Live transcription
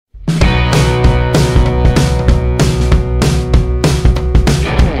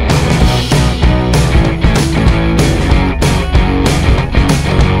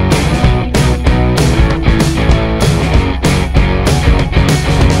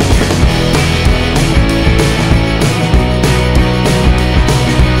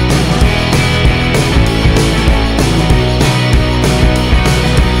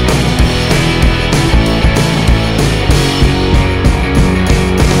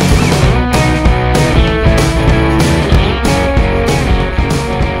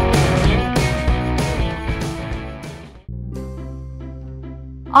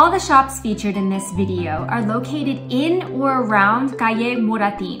All the shops featured in this video are located in or around Calle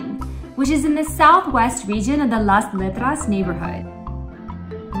Moratin, which is in the southwest region of the Las Letras neighborhood.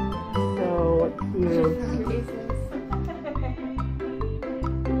 So cute.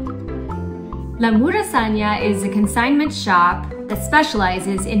 La Murasaña is a consignment shop that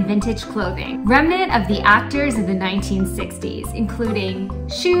specializes in vintage clothing, remnant of the actors of the 1960s, including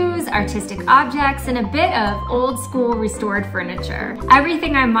shoes, artistic objects, and a bit of old school restored furniture.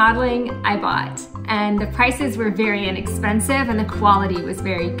 Everything I'm modeling, I bought, and the prices were very inexpensive and the quality was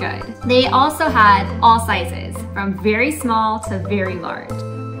very good. They also had all sizes, from very small to very large.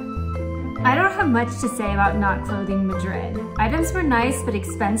 I don't have much to say about not clothing Madrid. Items were nice but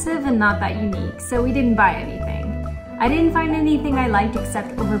expensive and not that unique, so we didn't buy anything. I didn't find anything I liked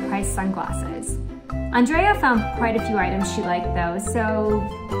except overpriced sunglasses. Andrea found quite a few items she liked though, so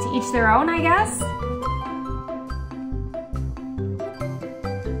to each their own, I guess?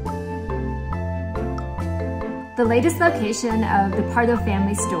 The latest location of the Pardo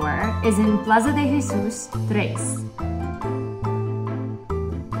family store is in Plaza de Jesus 3.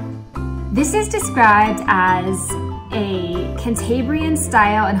 This is described as a Cantabrian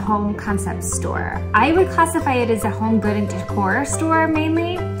style and home concept store. I would classify it as a home good and decor store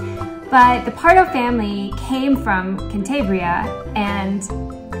mainly, but the Pardo family came from Cantabria and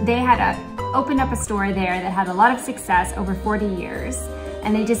they had opened up a store there that had a lot of success over 40 years.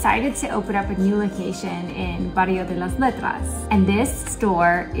 And they decided to open up a new location in Barrio de Las Letras. And this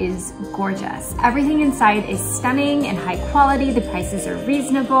store is gorgeous. Everything inside is stunning and high quality. The prices are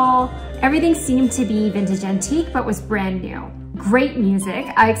reasonable. Everything seemed to be vintage antique, but was brand new. Great music.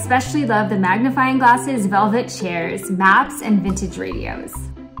 I especially love the magnifying glasses, velvet chairs, maps, and vintage radios.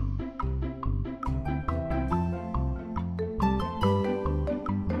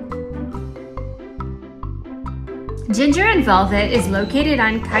 Ginger and Velvet is located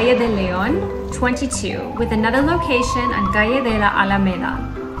on Calle de León 22, with another location on Calle de la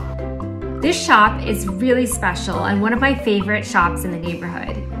Alameda. This shop is really special and one of my favorite shops in the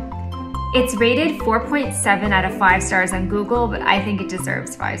neighborhood. It's rated 4.7 out of 5 stars on Google, but I think it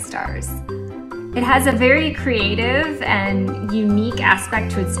deserves 5 stars. It has a very creative and unique aspect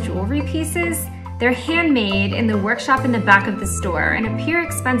to its jewelry pieces. They're handmade in the workshop in the back of the store and appear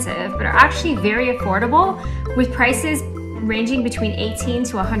expensive, but are actually very affordable, with prices ranging between 18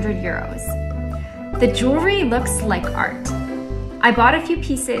 to 100 euros. The jewelry looks like art. I bought a few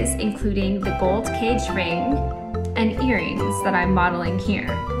pieces, including the gold cage ring and earrings that I'm modeling here.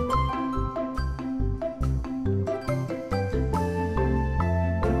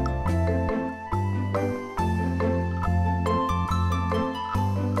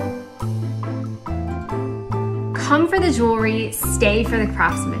 Come for the jewelry, stay for the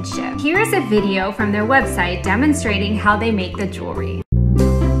craftsmanship. Here is a video from their website demonstrating how they make the jewelry.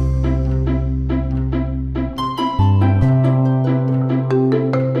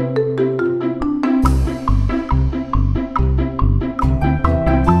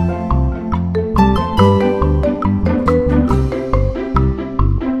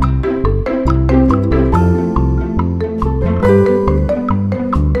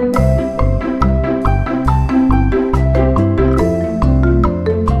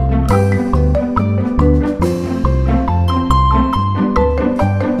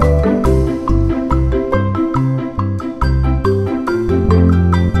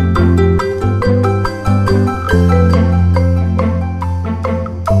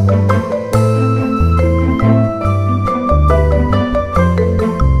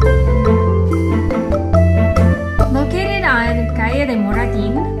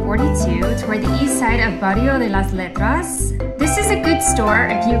 Toward the east side of Barrio de Las Letras. This is a good store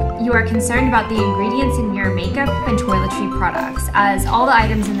if you are concerned about the ingredients in your makeup and toiletry products, as all the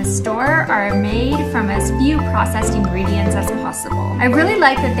items in the store are made from as few processed ingredients as possible. I really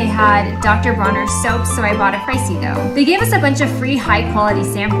like that they had Dr. Bronner's soap, so I bought a pricey though. They gave us a bunch of free high quality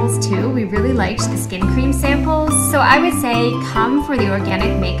samples too. We really liked the skin cream samples, so I would say come for the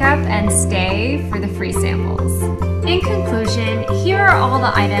organic makeup and stay for the free samples. In conclusion, here are all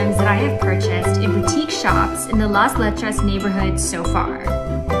the items that I have purchased in boutique shops in the Las Letras neighborhood so far.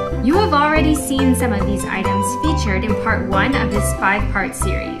 You have already seen some of these items featured in part 1 of this 5-part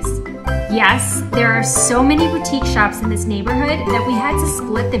series. Yes, there are so many boutique shops in this neighborhood that we had to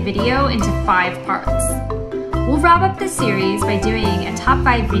split the video into 5 parts. We'll wrap up the series by doing a top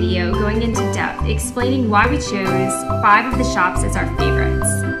 5 video going into depth explaining why we chose 5 of the shops as our favorites.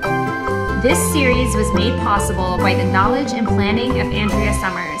 This series was made possible by the knowledge and planning of Andrea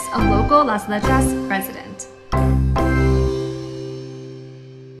Summers, a local Las Letras resident.